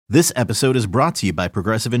This episode is brought to you by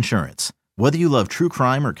Progressive Insurance. Whether you love true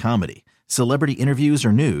crime or comedy, celebrity interviews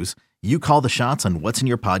or news, you call the shots on what's in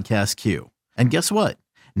your podcast queue. And guess what?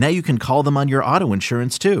 Now you can call them on your auto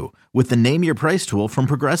insurance too with the Name Your Price tool from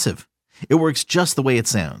Progressive. It works just the way it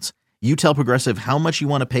sounds. You tell Progressive how much you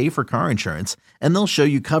want to pay for car insurance, and they'll show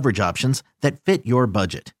you coverage options that fit your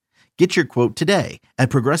budget. Get your quote today at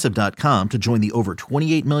Progressive.com to join the over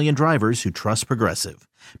 28 million drivers who trust Progressive.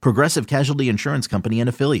 Progressive Casualty Insurance Company and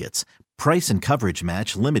Affiliates. Price and coverage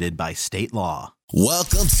match limited by state law.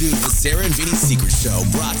 Welcome to the Sarah and Vinny Secret Show,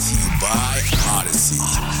 brought to you by Odyssey.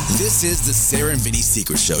 This is the Sarah and Vinny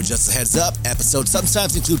Secret Show. Just a heads up, episodes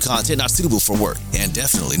sometimes include content not suitable for work and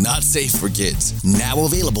definitely not safe for kids. Now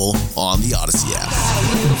available on the Odyssey app.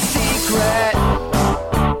 Secret,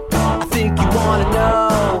 I think you want to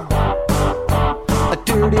know. A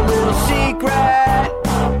dirty little secret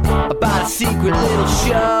about a secret little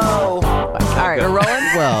show. All right, we're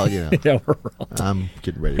rolling? Well, you know. Yeah, we're rolling. I'm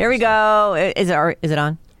getting ready. Here we go. Is it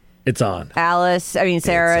on? It's on.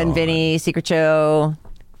 Sarah and Vinny Secret Show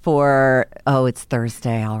for, it's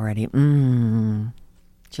Thursday already.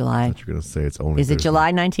 July. I thought you were going to say it's only Is it Thursday.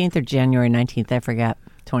 July 19th or January 19th? I forget.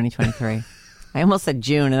 2023. I almost said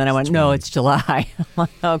June, and then I went, no, it's July. I'm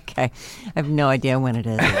like, okay. I have no idea when it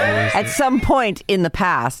is. At some point in the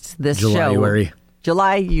past, this July-wary. show.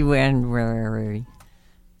 July-wary.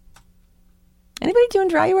 Anybody doing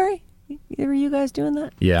Dryuary? Either of you guys doing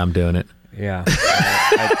that? Yeah, I'm doing it. Yeah.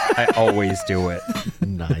 I always do it.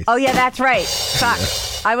 Nice. Oh, yeah, that's right. Fuck.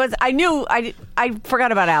 I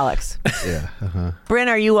forgot about Alex. Yeah. Uh-huh. Bryn,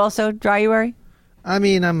 are you also Dryuary? I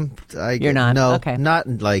mean, You're not? No, Okay. not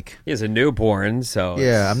like. He has a newborn, so.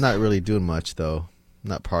 Yeah, I'm not really doing much though. I'm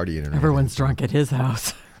not partying or Everyone's drunk at his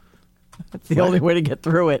house. That's the only way to get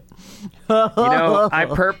through it. I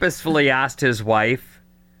purposefully asked his wife,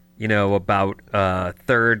 about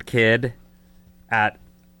third kid at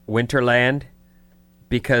Winterland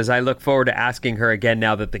because I look forward to asking her again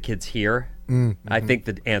now that the kid's here. Mm-hmm. I think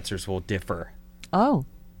the answers will differ. Oh.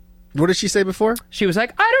 What did she say before? She was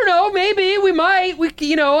like, I don't know, maybe we might.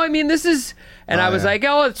 This is. And I was like,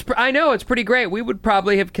 I know, it's pretty great. We would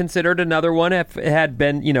probably have considered another one if it had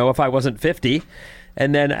been, if I wasn't 50.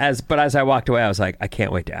 And then as I walked away, I was like, I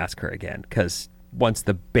can't wait to ask her again because once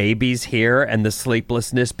the baby's here and the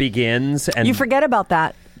sleeplessness begins, and you forget about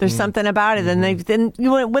that. There's something about it, and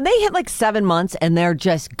when they hit like 7 months and they're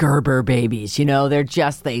just Gerber babies,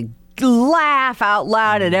 they laugh out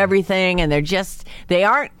loud at everything, and they're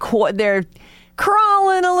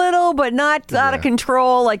crawling a little, but not out of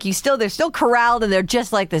control. Like they're still corralled, and they're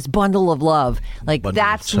just like this bundle of love. Like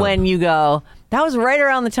that's when you go. That was right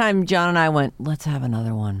around the time John and I went, let's have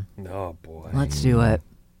another one. Oh boy, let's do it.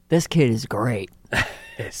 This kid is great.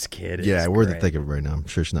 This kid is Yeah, we're great. thinking of it right now. I'm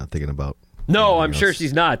sure she's not thinking about. No, I'm sure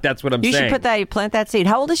she's not. That's what I'm You saying. should plant that seed.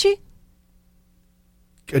 How old is she?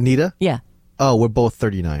 Anita? Yeah. Oh, we're both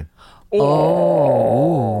 39.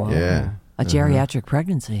 Oh. Yeah. A geriatric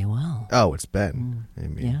pregnancy. Wow. Oh, it's Ben. I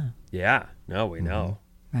mean, Yeah. Yeah. No, we know.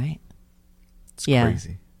 Right. it's Yeah.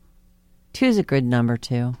 crazy. 2's a good number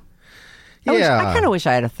too. I kind of wish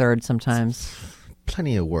I had a third sometimes.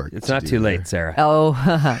 Plenty of work. It's to not do too there. late, Sarah.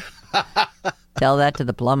 Oh, tell that to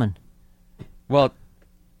the plumbing. Well,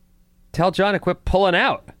 tell John to quit pulling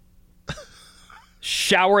out.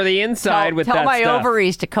 Shower the inside with tell that my stuff.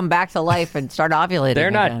 ovaries to come back to life and start ovulating.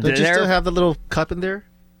 They're not- again. Don't you There- still have the little cup in there?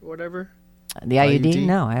 Or whatever? The IUD? IUD?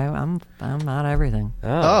 No, I'm not everything.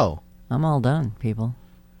 Oh. I'm all done, people.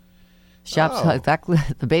 Shops, Oh.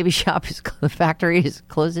 the baby shop the factory has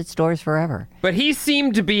closed its doors forever. But he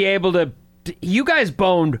seemed to be able to. You guys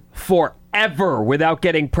boned forever without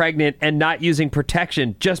getting pregnant and not using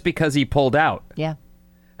protection just because he pulled out. Yeah,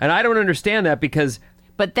 And I don't understand that because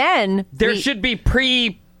but then there should be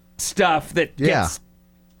pre-stuff that gets,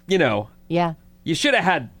 Yeah, you should have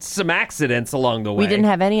had some accidents along the way. we didn't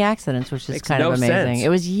have any accidents, which is Makes kind no of amazing. sense. It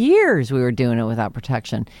was years we were doing it without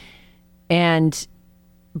protection,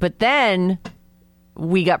 but then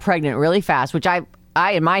we got pregnant really fast, which I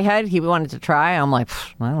in my head he wanted to try. I'm like,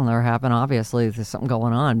 that'll never happen. Obviously, there's something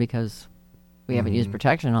going on because we haven't used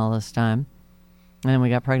protection all this time, and then we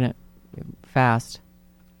got pregnant fast.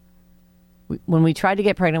 When we tried to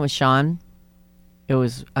get pregnant with Sean, it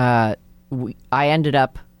was we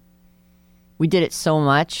did it so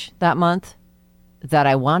much that month that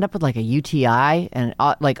I wound up with like a UTI and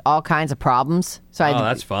like all kinds of problems. So I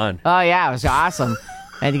that's fun. Oh yeah, it was awesome.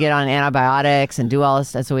 I had to get on antibiotics and do all this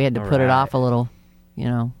stuff, so we had to put it off a little,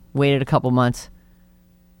 waited a couple months.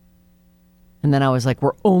 And then I was like,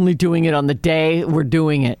 we're only doing it on the day we're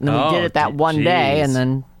doing it. And then we did it that one day, and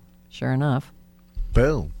then sure enough.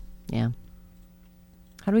 Boom. Yeah.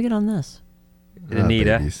 How do we get on this?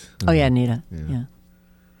 Anita. Babies. Oh, yeah, Anita. Yeah.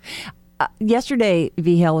 Yesterday,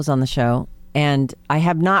 V. Hale was on the show, and I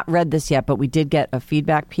have not read this yet, but we did get a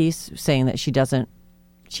feedback piece saying that she doesn't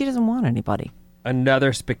want anybody.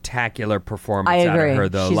 Another spectacular performance I out agree. of her,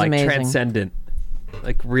 though. She's like amazing. transcendent.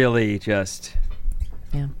 Like really just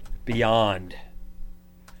Yeah. beyond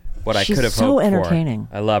what I She's could have so hoped entertaining.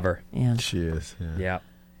 for. I love her. Yeah. She is. Yeah. Yeah.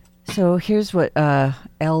 So here's what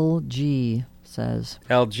LG says.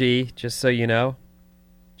 LG, just so you know,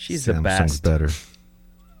 she's the Samsung's best. better.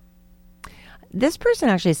 This person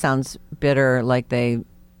actually sounds bitter, like they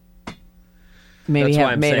maybe That's why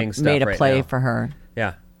have I'm made saying a, stuff made a right play now. for her.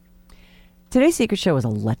 Yeah. Today's Secret Show was a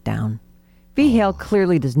letdown. V. Hale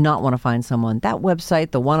clearly does not want to find someone. That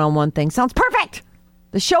website, the one-on-one thing, sounds perfect.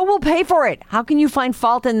 The show will pay for it. How can you find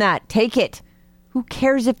fault in that? Take it. Who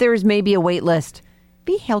cares if there is maybe a wait list?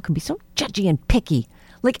 V. Hale can be so judgy and picky,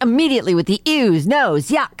 like immediately with the ews, no's,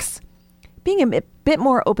 yucks. Being a bit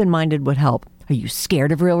more open-minded would help. Are you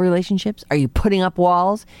scared of real relationships? Are you putting up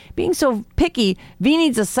walls? Being so picky, V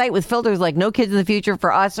needs a site with filters like no kids in the future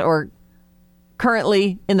for us or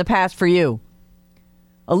currently in the past for you.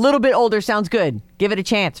 A little bit older sounds good. Give it a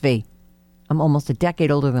chance, V. I'm almost a decade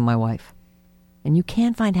older than my wife. And you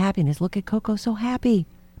can find happiness. Look at Coco, so happy.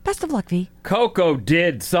 Best of luck, V. Coco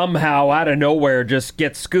did somehow out of nowhere just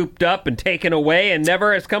get scooped up and taken away and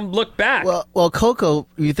never has come look back. Well, Coco,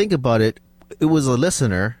 if you think about it, it was a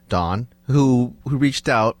listener, Dawn, who reached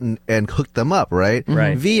out and hooked them up, right?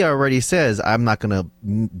 Right. V already says, I'm not going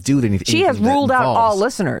to do anything. She has that ruled out all involves-"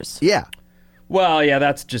 listeners. Yeah. Well, yeah,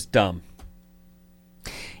 that's just dumb.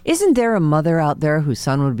 Isn't there a mother out there whose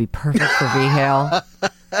son would be perfect for V. Hale?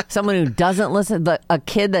 Someone who doesn't listen, a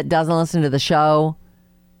kid that doesn't listen to the show.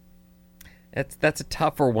 That's a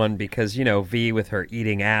tougher one because, you know, V with her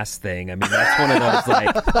eating ass thing. I mean, that's one of those,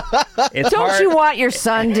 like, it's Don't hard. you want your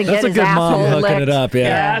son to get a his good mom asshole hooking licked? it up,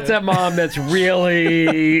 yeah. That's a mom that's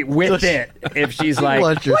really with it. If she's like,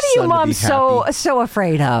 Want your What are you son to be moms so happy.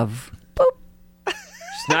 afraid of? Boop.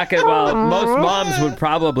 she's not gonna, well, most moms would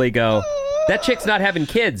probably go, that chick's not having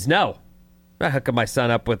kids. No. I'm not hooking my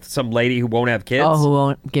son up with some lady who won't have kids. Oh, who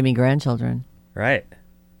won't give me grandchildren? Right.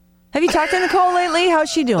 Have you talked to Nicole lately? How's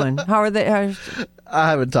she doing? How are they? I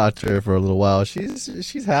haven't talked to her for a little while.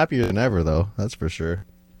 She's happier than ever, though. That's for sure.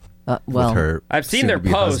 well, With her I've seen their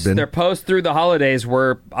soon-to-be posts. husband. Their posts through the holidays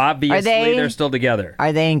were obviously they're still together.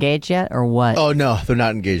 are they engaged yet or what? Oh, no, they're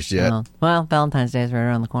not engaged yet. Oh, well, Valentine's Day is right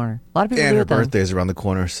around the corner. A lot of people And do her it then. birthday's around the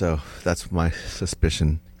corner, so that's my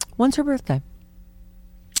suspicion. When's her birthday?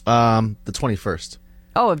 The 21st.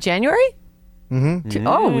 Oh, of January? Mm-hmm.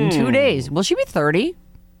 Oh, in 2 days. Will she be 30?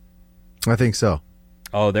 I think so.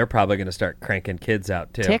 Oh, they're probably going to start cranking kids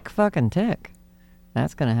out too. Tick fucking tick.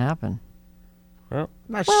 That's going to happen. Well,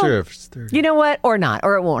 I'm not sure if it's 30. You know what? Or not.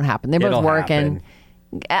 Or it won't happen. They're both It'll working.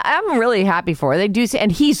 happen. I'm really happy for her. They do,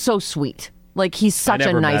 and he's so sweet. Like, he's such a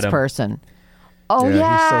never met nice him. person. Oh, Yeah,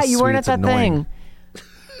 yeah. he's so You sweet, weren't at it's that annoying. thing.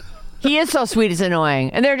 He is so sweet, it's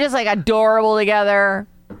annoying. And they're just, like, adorable together.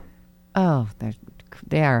 Oh,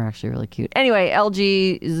 they are actually really cute. Anyway,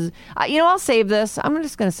 LG is, I'll save this. I'm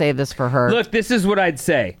just going to save this for her. look, this is what I'd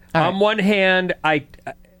say. All On right. one hand,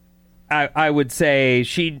 I would say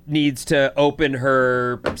she needs to open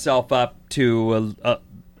herself up to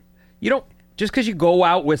you don't just because you go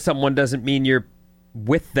out with someone doesn't mean you're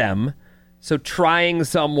with them. So trying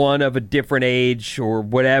someone of a different age or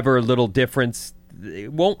whatever little difference,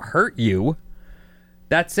 it won't hurt you.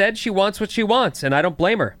 That said, she wants what she wants, and I don't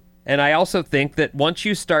blame her. And I also think that once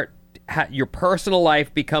you start, your personal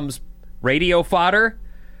life becomes radio fodder,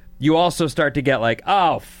 you also start to get like,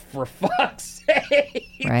 oh, for fuck's sake.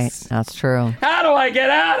 Right. That's true. How do I get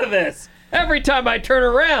out of this? Every time I turn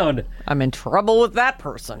around. I'm in trouble with that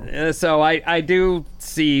person. So I do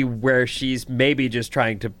see where she's maybe just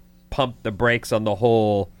trying to pump the brakes on the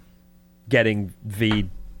whole getting V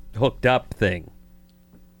hooked up thing.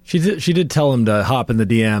 She did tell him to hop in the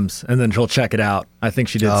DMs and then she'll check it out. I think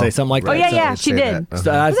she did say something like Oh, that. yeah, So- yeah, she say did. that.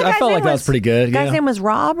 So I The guy's felt name like that was pretty good. The guy's Yeah. name was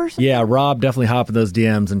Rob or something? Yeah, Rob, definitely hop in those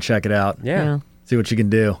DMs and check it out. Yeah. See what you can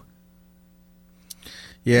do.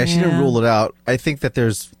 Yeah, she didn't Yeah. rule it out. I think that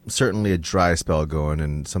there's certainly a dry spell going,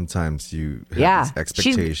 and sometimes you have Yeah. these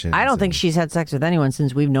expectations. I don't think and- she's had sex with anyone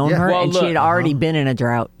since we've known Yeah. her, Well, and look, she had already been in a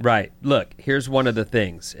drought. Right. Look, here's one of the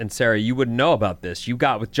things. And Sarah, you wouldn't know about this. You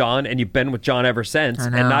got with John and you've been with John ever since. I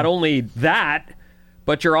know. And not only that,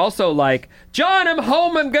 but you're also like, John, I'm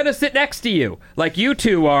home. I'm going to sit next to you. Like you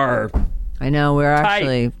two are I know, we're tight.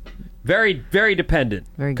 actually, Very, very dependent.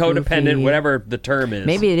 Very codependent, goofy. whatever the term is.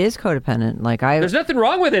 maybe it is codependent. Like, There's nothing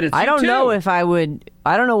wrong with it. It's I you don't too. know if I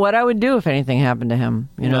don't know what I would do if anything happened to him,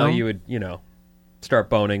 you know? No, you would, start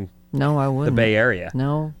boning No, I the wouldn't. Bay Area.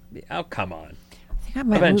 No. Oh, come on. I think I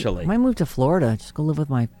might Eventually. I might move to Florida. Just go live with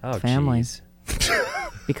my Oh, family. jeez.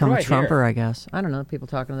 Become a What do I hear? Trumper, I guess. I don't know. People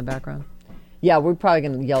talking in the background. Yeah, we're probably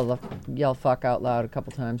going to yell fuck out loud a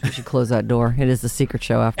couple times. We should close that door. It is the secret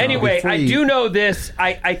show after all. Anyway, Before I you- do know this.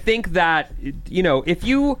 I think that, if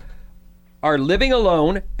you are living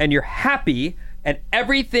alone and you're happy and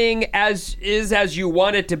everything as you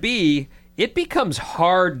want it to be, it becomes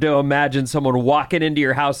hard to imagine someone walking into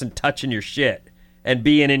your house and touching your shit and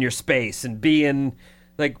being in your space and being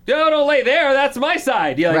like, no, don't lay there. That's my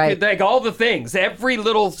side. Yeah, like all the things. Every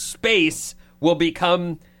little space will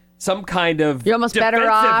become some kind of You're almost better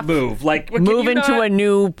defensive off move. Like, can move you into not- a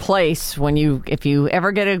new place if you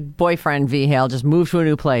ever get a boyfriend, V-Hale, just move to a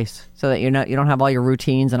new place so that you don't have all your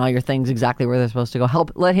routines and all your things exactly where they're supposed to go.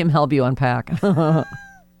 Let him help you unpack.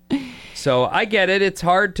 So I get it. It's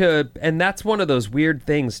hard to, and that's one of those weird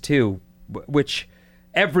things too, which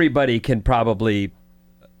everybody can probably,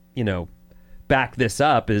 back this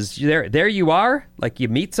up. Is there you are, like you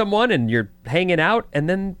meet someone and you're hanging out, and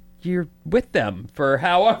then you're with them for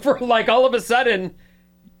however, like all of a sudden,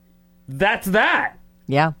 that's that.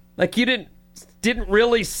 Yeah. Like you didn't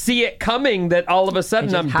really see it coming that all of a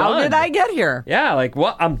sudden I'm How done. did I get here? Yeah, like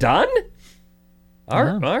what? I'm done? All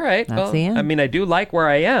right. That's Well, the end. I mean, I do like where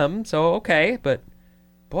I am, so okay. But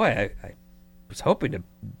boy, I was hoping to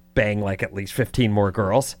bang like at least 15 more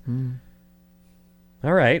girls.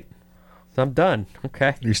 All right. So I'm done.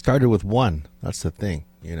 Okay. You started with one. That's the thing,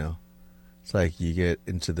 It's like you get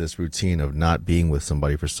into this routine of not being with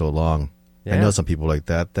somebody for so long. I Yeah. know some people like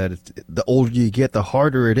that. The older you get, the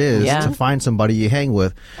harder it is Yeah. to find somebody you hang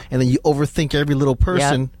with, and then you overthink every little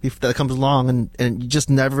person that comes along, and you just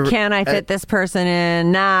never. Can I fit this person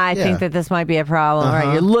in? Nah, I Yeah. think that this might be a problem. All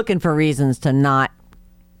right, you're looking for reasons to not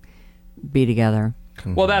be together.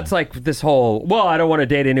 Well, that's like this whole, I don't want to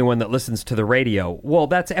date anyone that listens to the radio. Well,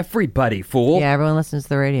 that's everybody, fool. Yeah, everyone listens to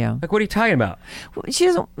the radio. Like, what are you talking about? She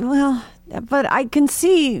doesn't. Well, but I can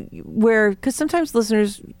see because sometimes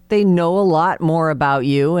listeners, they know a lot more about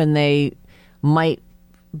you, and they might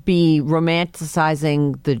be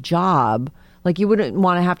romanticizing the job. Like you wouldn't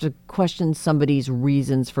want to have to question somebody's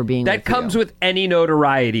reasons for being. That comes with any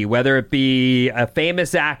notoriety, whether it be a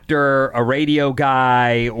famous actor, a radio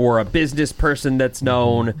guy, or a business person that's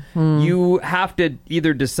known. You have to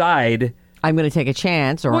either decide. I'm going to take a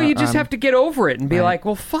chance, or You just have to get over it and be like,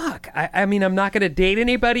 well, fuck. I mean, I'm not going to date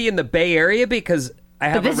anybody in the Bay Area because I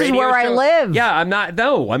have this a is radio where I show. live. Yeah, I'm not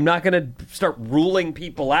going to start ruling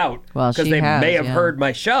people out Well, because she they has, may have yeah. heard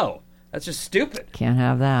my show. That's just stupid. Can't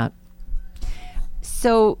have that.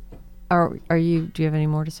 So, are you? Do you have any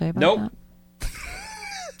more to say about Nope. that?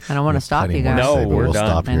 I don't want to stop Plenty you more guys. to say, but we're we'll done.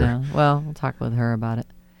 stop I here. know. Well, we'll talk with her about it.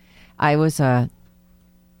 I was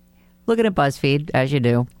looking at BuzzFeed, as you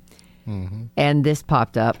do, and this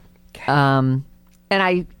popped up. And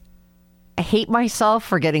I hate myself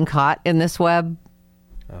for getting caught in this web.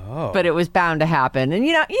 Oh. But it was bound to happen. And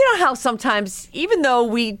you know how sometimes, even though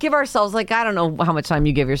we give ourselves, like, I don't know how much time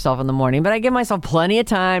you give yourself in the morning, but I give myself plenty of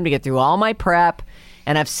time to get through all my prep.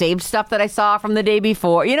 And I've saved stuff that I saw from the day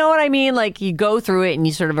before. You know what I mean? Like, you go through it and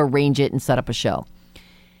you sort of arrange it and set up a show.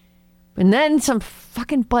 And then some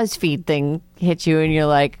fucking BuzzFeed thing hits you and you're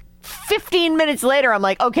like, 15 minutes later, I'm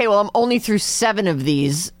like, okay, well, I'm only through 7 of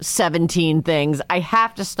these 17 things. I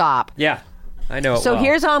have to stop. Yeah, I know. So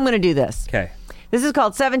here's how I'm going to do this. Okay. This is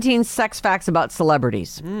called 17 Sex Facts About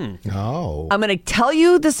Celebrities. Oh. I'm going to tell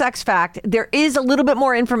you the sex fact. There is a little bit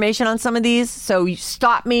more information on some of these, so you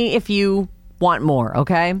stop me if you want more,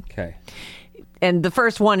 okay? Okay. And the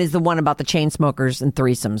first one is the one about the chain smokers and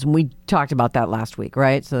threesomes. And we talked about that last week,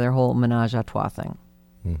 right? So their whole menage a trois thing.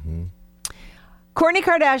 Mm-hmm. Kourtney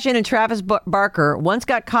Kardashian and Travis Barker once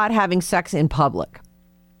got caught having sex in public.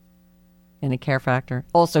 In a care factor.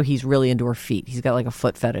 Also, he's really into her feet. He's got like a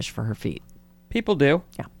foot fetish for her feet. People do.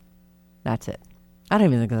 Yeah, that's it. I don't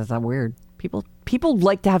even think that's that weird. People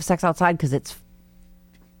like to have sex outside because it's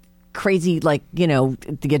crazy. Like, the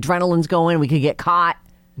adrenaline's going. We could get caught.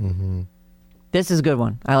 Mm-hmm. This is a good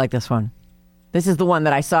one. I like this one. This is the one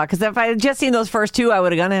that I saw because if I had just seen those first two, I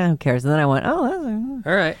would have gone, who cares? And then I went, that's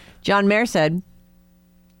All right. John Mayer said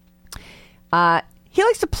he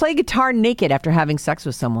likes to play guitar naked after having sex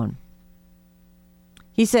with someone.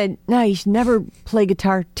 He said, no, you should never play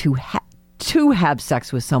guitar to have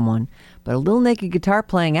sex with someone, but a little naked guitar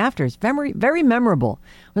playing after is very, very memorable.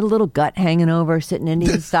 With a little gut hanging over, sitting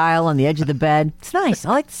Indian style on the edge of the bed. It's nice. I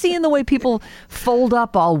like seeing the way people fold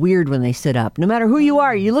up all weird when they sit up. No matter who you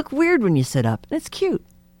are, you look weird when you sit up. And it's cute.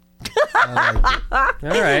 All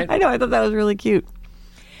right. I know. I thought that was really cute.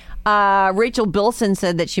 Rachel Bilson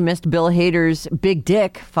said that she missed Bill Hader's big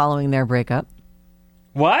dick following their breakup.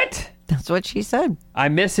 What? That's what she said. I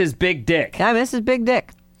miss his big dick. I miss his big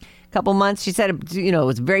dick. Couple months. She said, it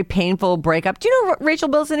was a very painful breakup. Do you know Rachel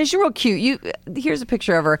Bilson? Is she real cute? Here's a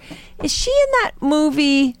picture of her. Is she in that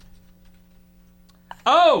movie?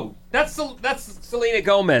 Oh, that's Selena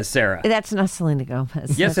Gomez, Sarah. That's not Selena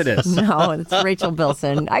Gomez. Yes, it is. No, it's Rachel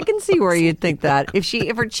Bilson. I can see where you'd think that. If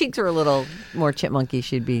her cheeks were a little more chipmunky,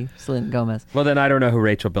 she'd be Selena Gomez. Well, then I don't know who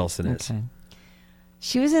Rachel Bilson is. Okay.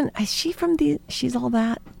 She was in. Is she from She's All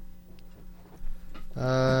That?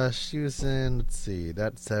 She was in, let's see,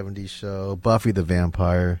 that 70s show, Buffy the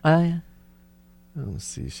Vampire. Oh, yeah. Let's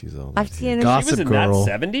see, she's all I've seen her. Gossip She was in Girl.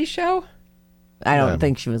 that 70s show? I don't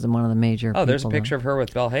think she was in one of the major. Oh, there's a people, picture of her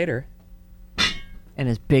with Bill Hader. and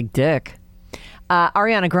his big dick.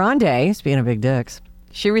 Ariana Grande, speaking of big dicks,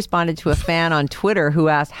 she responded to a fan on Twitter who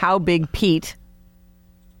asked how big Pete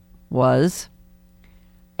was.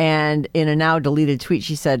 And in a now deleted tweet,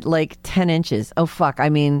 she said, like 10 inches. Oh, fuck. I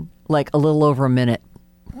mean, like a little over a minute.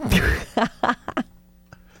 What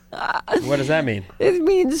does that mean? It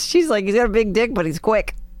means she's like, he's got a big dick, but he's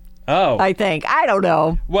quick. Oh. I think. I don't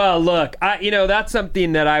know. Well, look, that's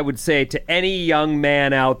something that I would say to any young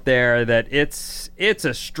man out there, that it's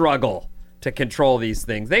a struggle to control these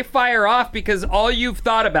things. They fire off because all you've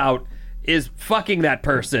thought about is fucking that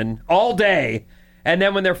person all day. And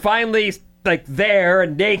then when they're finally like there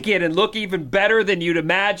and naked and look even better than you'd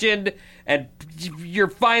imagined, and you're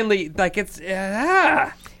finally like,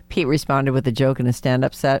 Pete responded with a joke in a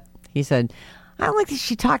stand-up set. He said, I don't like that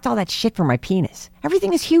she talked all that shit for my penis.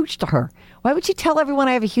 Everything is huge to her. Why would she tell everyone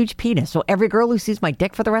I have a huge penis? So every girl who sees my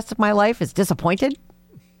dick for the rest of my life is disappointed?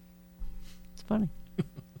 It's funny.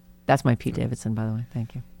 That's my Pete Davidson, by the way.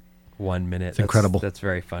 Thank you. 1 minute. It's incredible. That's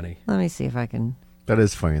very funny. Let me see if I can... That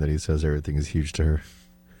is funny that he says everything is huge to her.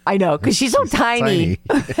 I know, because she's so tiny.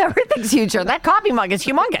 Everything's huge to her. That coffee mug is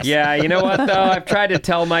humongous. Yeah, you know what, though? I've tried to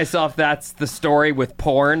tell myself that's the story with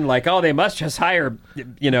porn. Like, oh, they must just hire,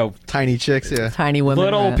 Tiny chicks, yeah. Tiny women.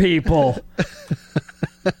 little people.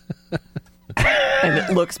 And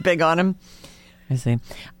it looks big on him. I see.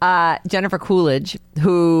 Jennifer Coolidge,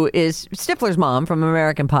 who is Stifler's mom from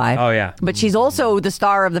American Pie. Oh, yeah. But she's also the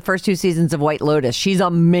star of the first 2 seasons of White Lotus. She's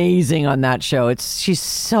amazing on that show. She's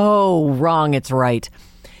so wrong, it's right.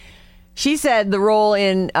 She said the role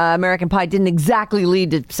in American Pie didn't exactly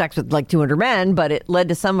lead to sex with like 200 men, but it led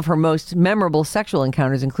to some of her most memorable sexual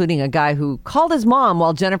encounters, including a guy who called his mom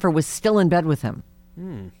while Jennifer was still in bed with him.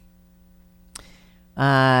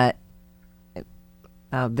 There's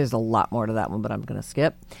a lot more to that one, but I'm going to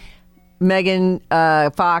skip. Megan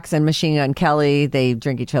Fox and Machine Gun Kelly, they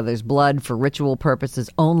drink each other's blood for ritual purposes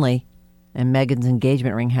only. And Megan's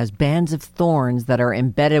engagement ring has bands of thorns that are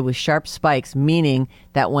embedded with sharp spikes, meaning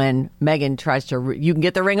that when Megan tries to... you can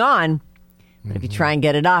get the ring on, but if you try and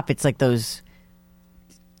get it off, it's like those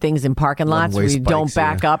things in parking lots where you don't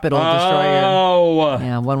back up, it'll destroy you. Oh.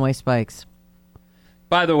 Yeah, one-way spikes.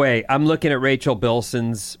 By the way, I'm looking at Rachel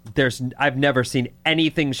Bilson's. I've never seen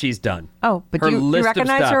anything she's done. Oh, but Her you list of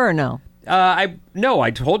recognize stuff. her or no? I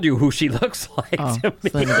told you who she looks like to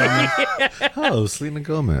me. Selena Gomez. Oh, Selena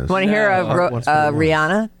Gomez. Want to hear of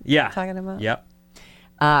Rihanna? Yeah. Talking about? Yep.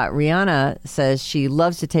 Rihanna says she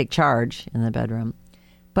loves to take charge in the bedroom,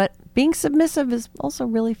 but being submissive is also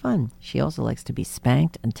really fun. She also likes to be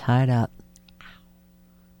spanked and tied up.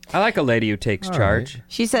 I like a lady who takes charge. Right.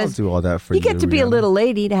 She says, I'll do all that for you, get to be a Rihanna. little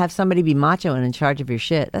lady to have somebody be macho and in charge of your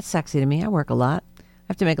shit. That's sexy to me. I work a lot. I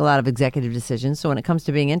have to make a lot of executive decisions. So when it comes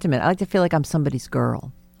to being intimate, I like to feel like I'm somebody's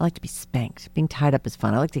girl. I like to be spanked. Being tied up is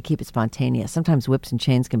fun. I like to keep it spontaneous. Sometimes whips and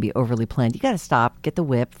chains can be overly planned. You got to stop, get the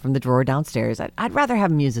whip from the drawer downstairs. I'd rather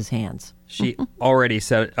have him use his hands. She already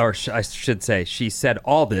said, or I should say, she said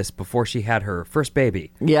all this before she had her first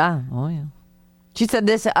baby. Yeah. Oh, yeah. She said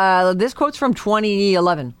this. This quote's from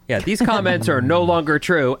 2011. Yeah, these comments are no longer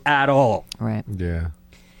true at all. Right. Yeah.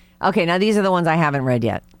 Okay, now these are the ones I haven't read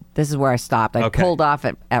yet. This is where I stopped. I pulled off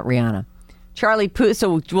at Rihanna. Charlie Puth,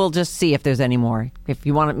 so we'll just see if there's any more. If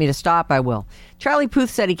you wanted me to stop, I will. Charlie Puth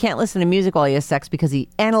said he can't listen to music while he has sex because he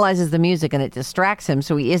analyzes the music and it distracts him,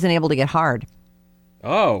 so he isn't able to get hard.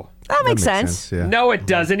 Oh. That makes sense. Yeah. No, it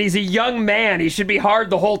doesn't. He's a young man. He should be hard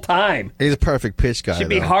the whole time. He's a perfect pitch guy. Should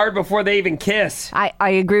be though. hard before they even kiss. I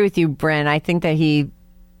agree with you, Bryn. I think that he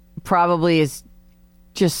probably is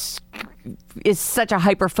such a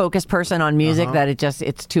hyper-focused person on music that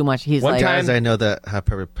it's too much. He's One like... guys I know that have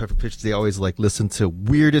perfect pitches, they always like listen to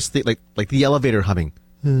weirdest thing, like the elevator humming.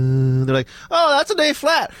 They're like, oh, that's an A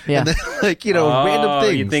flat. Yeah. And then, like, random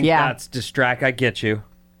things. You think that's distract? I get you.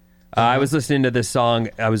 I was listening to this song.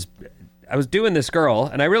 I I was doing this girl,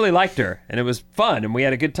 and I really liked her, and it was fun, and we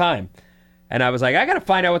had a good time. And I was like, I got to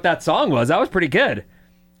find out what that song was. That was pretty good.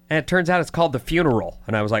 And it turns out it's called The Funeral.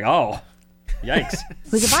 And I was like, oh, yikes.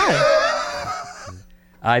 Who's it by?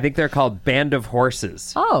 I think they're called Band of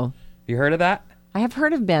Horses. Oh. You heard of that? I have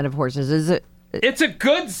heard of Band of Horses. Is it? It's a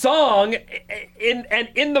good song.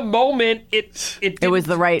 In the moment, it was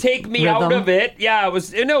the right take me rhythm. out of it. Yeah, it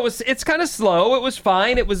was. It's kind of slow. It was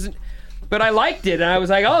fine. It was. But I liked it, and I was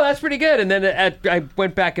like, oh, that's pretty good. And then I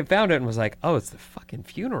went back and found it and was like, oh, it's The fucking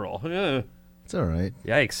Funeral. Ugh. It's all right.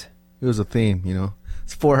 Yikes. It was a theme, you know.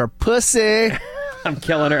 It's for her pussy. I'm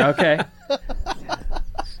killing her. Okay.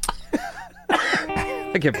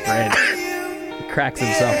 Look at Fred. He cracks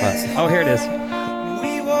himself up. Oh, here it is.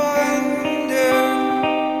 We wonder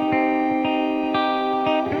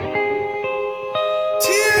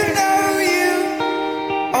to know you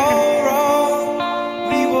all wrong.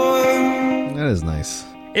 We were. That is nice.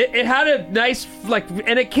 It had a nice, like,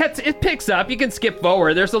 and it picks up. You can skip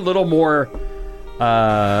forward. There's a little more,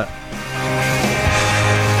 Morning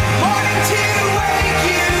to wake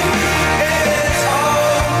you. It's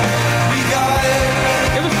all we got.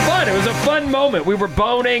 it was fun. It was a fun moment. We were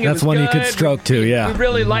boning. It That's was one you good. could stroke to, yeah. We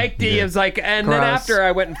really liked it. It was like, and then Gross. after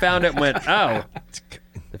I went and found it and went, oh,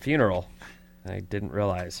 The Funeral. I didn't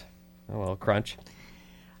realize. Oh, well, crunch.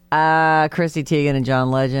 Chrissy Teigen and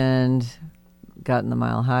John Legend got in the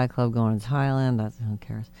Mile High Club going to Thailand. That's who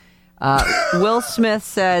cares. Will Smith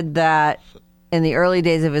said that in the early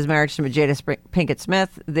days of his marriage to Jada Pinkett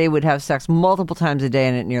Smith, they would have sex multiple times a day,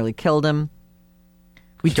 and it nearly killed him.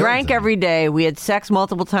 We drank every day. We had sex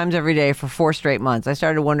multiple times every day for 4 straight months. I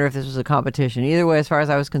started to wonder if this was a competition. Either way, as far as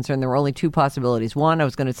I was concerned, there were only 2 possibilities. 1, I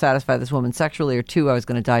was going to satisfy this woman sexually, or 2, I was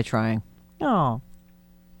going to die trying. Oh.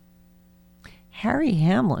 Harry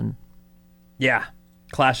Hamlin Yeah.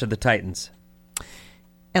 Clash of the Titans.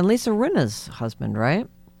 and Lisa Rinna's husband, right?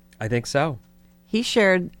 I think so. He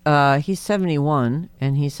shared, he's 71,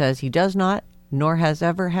 and he says he does not, nor has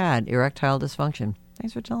ever had, erectile dysfunction.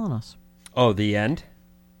 Thanks for telling us. Oh, the end?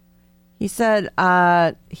 He said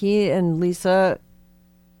he and Lisa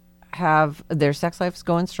have, their sex life's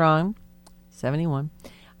going strong. 71.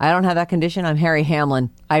 I don't have that condition. I'm Harry Hamlin.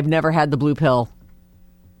 I've never had the blue pill.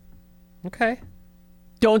 Okay.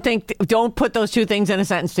 Don't put those 2 things in a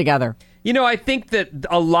sentence together. You know, I think that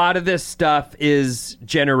a lot of this stuff is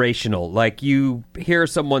generational. Like, you hear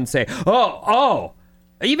someone say, oh,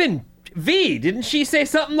 even V, didn't she say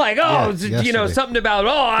something like, Yeah, you know, yesterday. something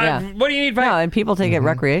about, what do you need? No, and people take it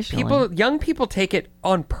recreationally. Young people take it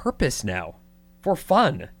on purpose now for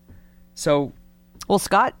fun. So, Well,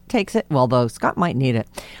 Scott takes it. Well, though Scott might need it,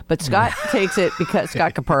 but Scott takes it because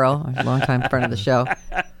Scott Capurro, a longtime friend of the show,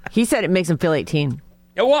 he said it makes him feel 18.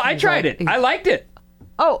 well, I tried it. I liked it.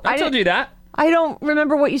 Oh, I told you that. I don't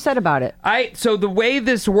remember what you said about it. So the way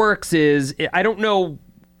this works is, I don't know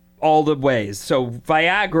all the ways. So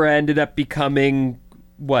Viagra ended up becoming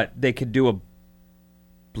what they could do, a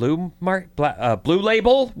blue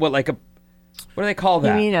label. What do they call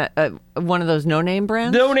that? You mean one of those no-name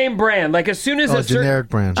brands? No name brand. Like, as soon as a generic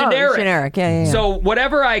brand. Oh, generic. generic. Yeah. So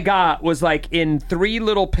whatever I got was like in 3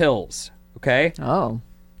 little pills. Okay, Oh.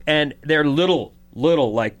 and they're little,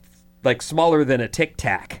 like smaller than a Tic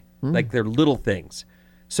Tac. Like, they're little things.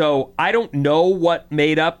 So I don't know what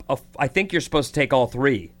made up. I think you're supposed to take all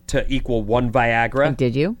 3 to equal 1 Viagra.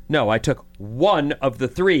 Did you? No, I took 1 of the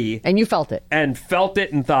 3 And you felt it. and felt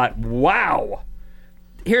it and thought, wow.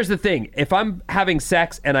 Here's the thing. If I'm having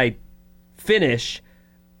sex and I finish,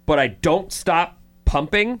 but I don't stop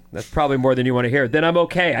pumping, that's probably more than you want to hear, then I'm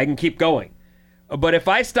okay. I can keep going. But if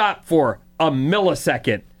I stop for a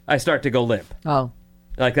millisecond, I start to go limp. Oh.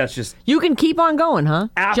 Like, that's just... You can keep on going, huh?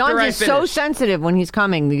 After John's I is so finish. sensitive when he's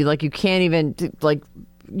coming. You can't even,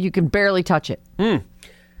 you can barely touch it.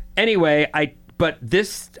 Anyway, I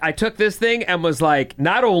took this thing and was like,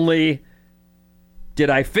 not only did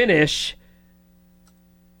I finish,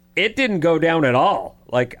 it didn't go down at all.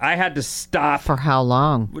 Like, I had to stop. For how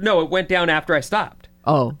long? No, it went down after I stopped.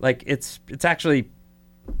 Oh. Like, it's actually...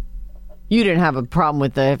 You didn't have a problem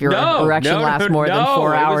with if your No, erection no, lasts no, more than no,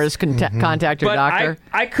 4 it was- hours, contact your But doctor.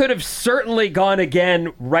 I could have certainly gone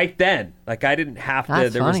again right then. Like, I didn't have to.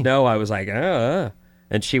 That's There was funny. no, I was like,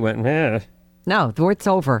 and she went, No, it's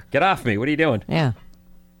over. get off me. What are you doing? Yeah.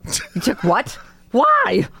 You took what?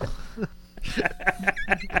 Why?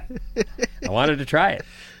 I wanted to try it.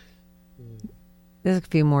 There's a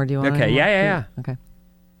few more. Do you want Okay, yeah. Okay.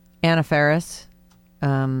 Anna Faris,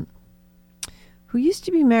 who used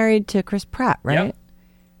to be married to Chris Pratt, right? Yep.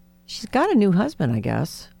 She's got a new husband, I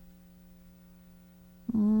guess.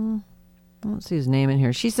 I don't see his name in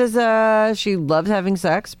here. She says she loves having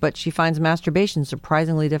sex, but she finds masturbation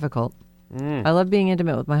surprisingly difficult. I love being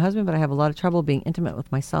intimate with my husband, but I have a lot of trouble being intimate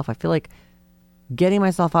with myself. I feel like getting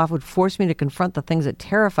myself off would force me to confront the things that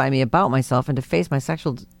terrify me about myself and to face my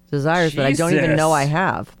sexual desires that I don't even know I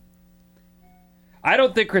have. I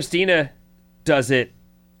don't think Christina does it.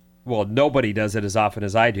 Well, nobody does it as often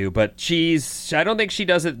as I do, but I don't think she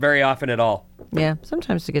does it very often at all. Yeah,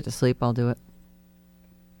 sometimes to get to sleep, I'll do it.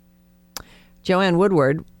 Joanne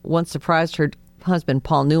Woodward once surprised her husband,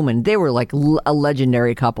 Paul Newman. They were like a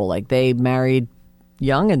legendary couple. Like they married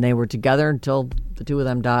young and they were together until the two of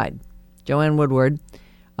them died. Joanne Woodward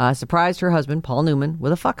surprised her husband, Paul Newman,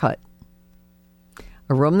 with a fuck hut.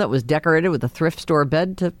 A room that was decorated with a thrift store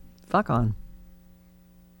bed to fuck on.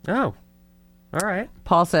 Oh, all right.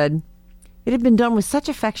 Paul said, it had been done with such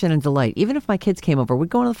affection and delight. Even if my kids came over, we'd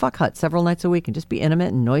go into the fuck hut several nights a week and just be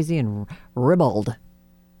intimate and noisy and ribald.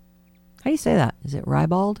 How do you say that? Is it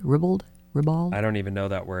ribald? Ribald? Ribald? I don't even know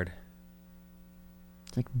that word.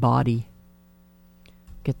 It's like body.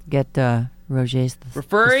 Get Roger's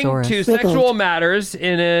Referring thesaurus. to sexual matters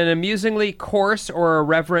in an amusingly coarse or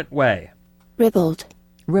irreverent way. Ribald.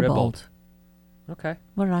 Ribald. Okay.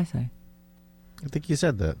 What did I say? I think you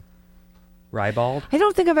said that. Ribald. I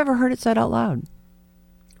don't think I've ever heard it said out loud.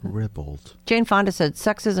 Ribald. Jane Fonda said,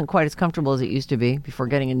 sex isn't quite as comfortable as it used to be before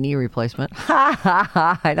getting a knee replacement. Ha ha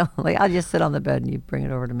ha. I don't like, I'll just sit on the bed and you bring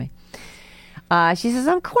it over to me. She says,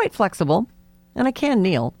 I'm quite flexible and I can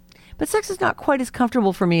kneel, but sex is not quite as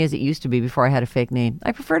comfortable for me as it used to be before I had a fake knee.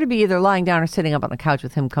 I prefer to be either lying down or sitting up on the couch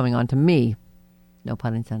with him coming on to me. No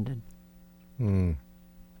pun intended.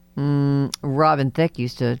 Robin Thicke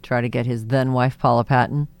used to try to get his then wife, Paula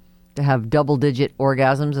Patton, to have double-digit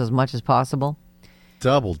orgasms as much as possible.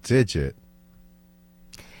 Double digit.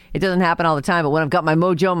 It doesn't happen all the time, but when I've got my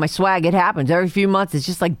mojo and my swag, it happens. Every few months, it's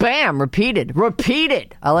just like, bam, repeated.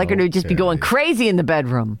 I like her to just be going crazy in the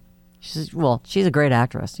bedroom. She's a great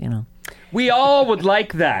actress, you know. We all would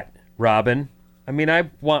like that, Robin. I mean, I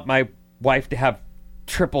want my wife to have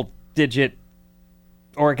triple-digit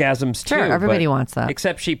orgasms, too. Sure, everybody but- wants that.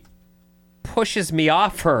 Except she pushes me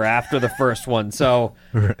off her after the first one, so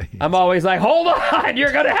Right. I'm always like, hold on,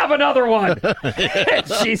 you're gonna have another one. And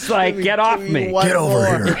she's like, get off me. Get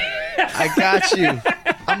over here. I got you.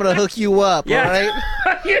 I'm going to hook you up, all right?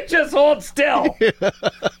 You just hold still.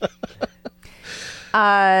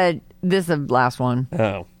 This is the last one.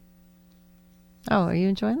 Oh. Oh, are you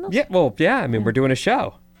enjoying this? Yeah, well, yeah, I mean, we're doing a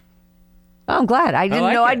show. Oh, I'm glad. I didn't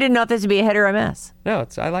like know. it. I didn't know if this would be a hit or a miss. No,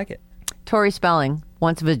 I like it. Tori Spelling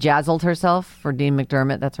once vajazzled herself for Dean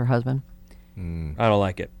McDermott. That's her husband. I don't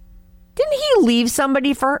like it. Didn't he leave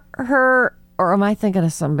somebody for her? Or am I thinking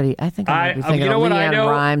of somebody? I think I might be thinking you know of what I Leanne know?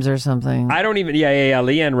 Rimes or something. I don't even, yeah.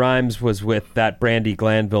 Leanne Rimes was with that Brandy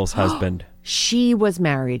Glanville's husband. She was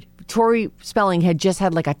married. Tori Spelling had just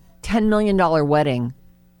had like a $10 million wedding.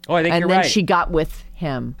 Oh, I think And you're then right. she got with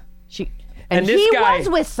him. And this he guy- was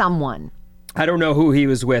with someone. I don't know who he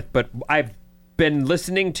was with, but I've been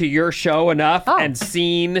listening to your show enough and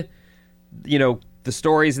seen, the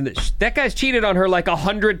stories. And that guy's cheated on her like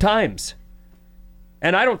 100 times.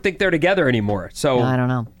 And I don't think they're together anymore. So I don't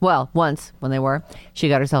know. Well, once when they were, she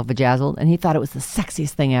got herself vajazzled, and he thought it was the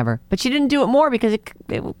sexiest thing ever. But she didn't do it more because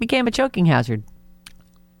it became a choking hazard.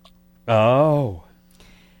 Oh.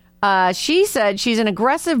 She said she's an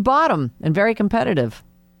aggressive bottom and very competitive.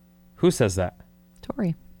 Who says that?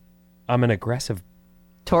 Tori. I'm an aggressive.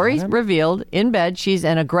 Tori's revealed in bed she's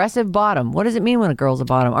an aggressive bottom. What does it mean when a girl's a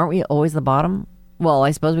bottom? Aren't we always the bottom? Well,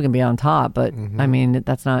 I suppose we can be on top, but I mean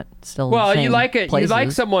that's not still. Well, the same you like it. places. You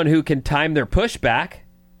like someone who can time their pushback.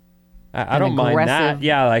 I don't mind that. aggressive-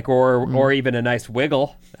 Yeah, like or even a nice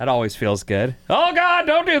wiggle. That always feels good. Oh God,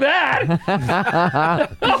 don't do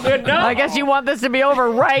that. Oh, no. I guess you want this to be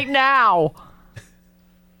over right now.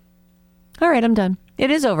 All right, I'm done. It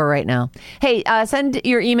is over right now. Hey, send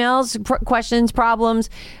your emails, questions, problems.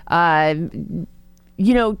 Today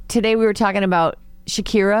we were talking about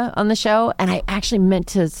Shakira on the show, and I actually meant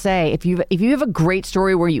to say if you have a great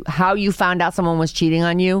story where how you found out someone was cheating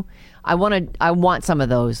on you, I want some of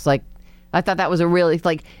those. Like, I thought that was a really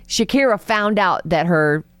Shakira found out that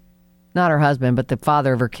not her husband, but the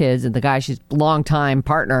father of her kids and the guy she's longtime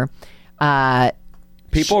partner.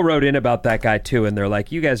 People wrote in about that guy too, and they're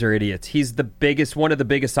like, "You guys are idiots. He's one of the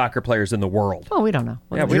biggest soccer players in the world." Oh, we don't know.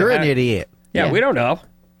 Yeah, You're an idiot. Yeah, we don't know.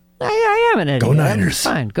 I am an idiot. Go Niners.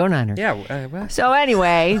 Fine, go Niners. Yeah. Well, So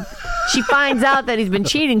anyway, she finds out that he's been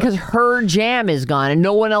cheating because her jam is gone, and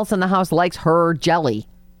no one else in the house likes her jelly,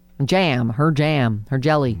 her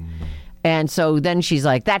jelly. And so then she's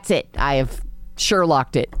like, "That's it. I have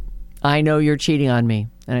Sherlocked it. I know you're cheating on me."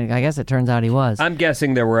 And I guess it turns out he was. I'm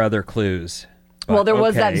guessing there were other clues. Well, there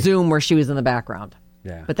was that okay. Zoom where she was in the background.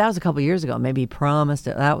 Yeah. But that was a couple years ago. Maybe he promised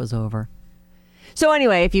it. That was over. So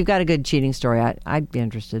anyway, if you've got a good cheating story, I'd be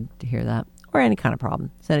interested to hear that. Or any kind of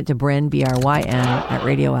problem. Send it to Bryn, BRYN, at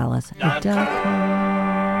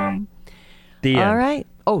radioalice.com. The end. All right.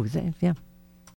 Oh, yeah.